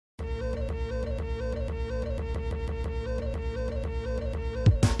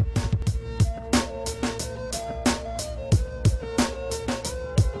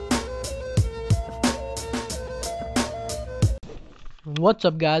What's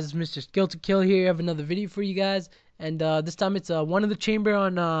up, guys? It's MrSkilltokill here. I have another video for you guys, and this time it's one of the chamber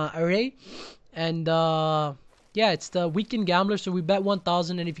on array, and yeah, it's the weekend gambler. So we bet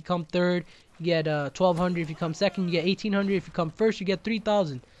 1,000, and if you come third, you get 1,200. If you come second, you get 1,800. If you come first, you get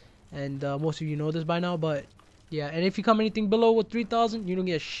 3,000. And most of you know this by now, but yeah. And if you come anything below with 3,000, you don't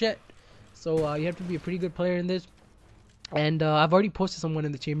get shit. So you have to be a pretty good player in this. And I've already posted someone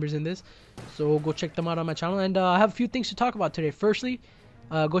in the chambers in this, so go check them out on my channel. And I have a few things to talk about today. Firstly,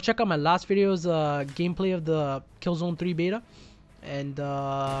 go check out my last video's gameplay of the Killzone 3 beta. And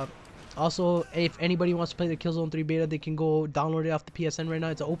also, if anybody wants to play the Killzone 3 beta, they can go download it off the PSN right now.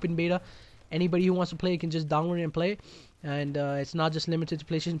 It's an open beta. Anybody who wants to play can just download it and play. And it's not just limited to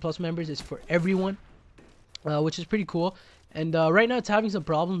PlayStation Plus members. It's for everyone, which is pretty cool. And right now it's having some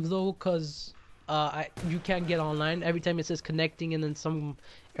problems though, because you can't get online. Every time it says connecting and then some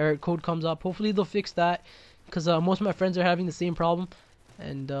error code comes up. Hopefully they'll fix that, because most of my friends are having the same problem.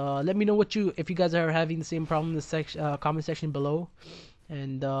 And let me know if you guys are having the same problem in the comment section below.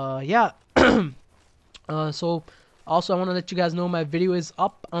 And yeah. So also I want to let you guys know my video is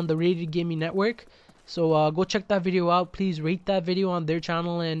up on the Rated Gaming Network, so go check that video out. Please rate that video on their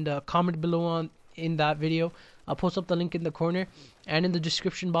channel and comment below in that video. I'll post up the link in the corner and in the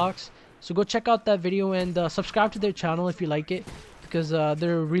description box. So go check out that video and subscribe to their channel if you like it, because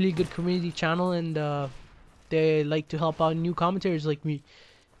they're a really good community channel, and they like to help out new commentators like me,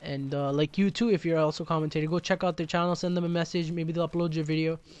 and like you too if you're also a commentator. Go check out their channel, send them a message, maybe they'll upload your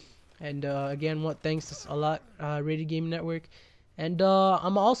video. And again, thanks a lot, Rated Gaming Network. And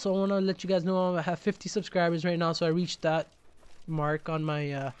I'm also want to let you guys know I have 50 subscribers right now, so I reached that mark on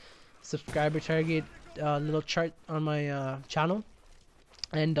my subscriber target little chart on my channel.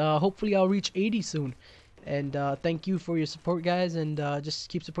 And hopefully I'll reach 80 soon. And thank you for your support, guys, and just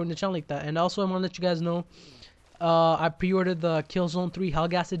keep supporting the channel like that. And also I want to let you guys know I pre-ordered the Killzone 3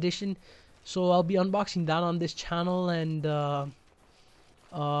 Hellgas edition, so I'll be unboxing that on this channel. And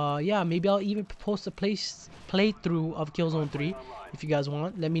yeah, maybe I'll even post a playthrough of Killzone 3 if you guys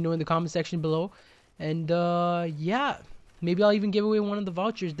want. Let me know in the comment section below. And yeah, maybe I'll even give away one of the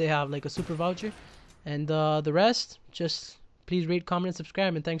vouchers they have, like a super voucher. And the rest, just please rate, comment, and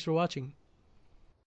subscribe, and thanks for watching.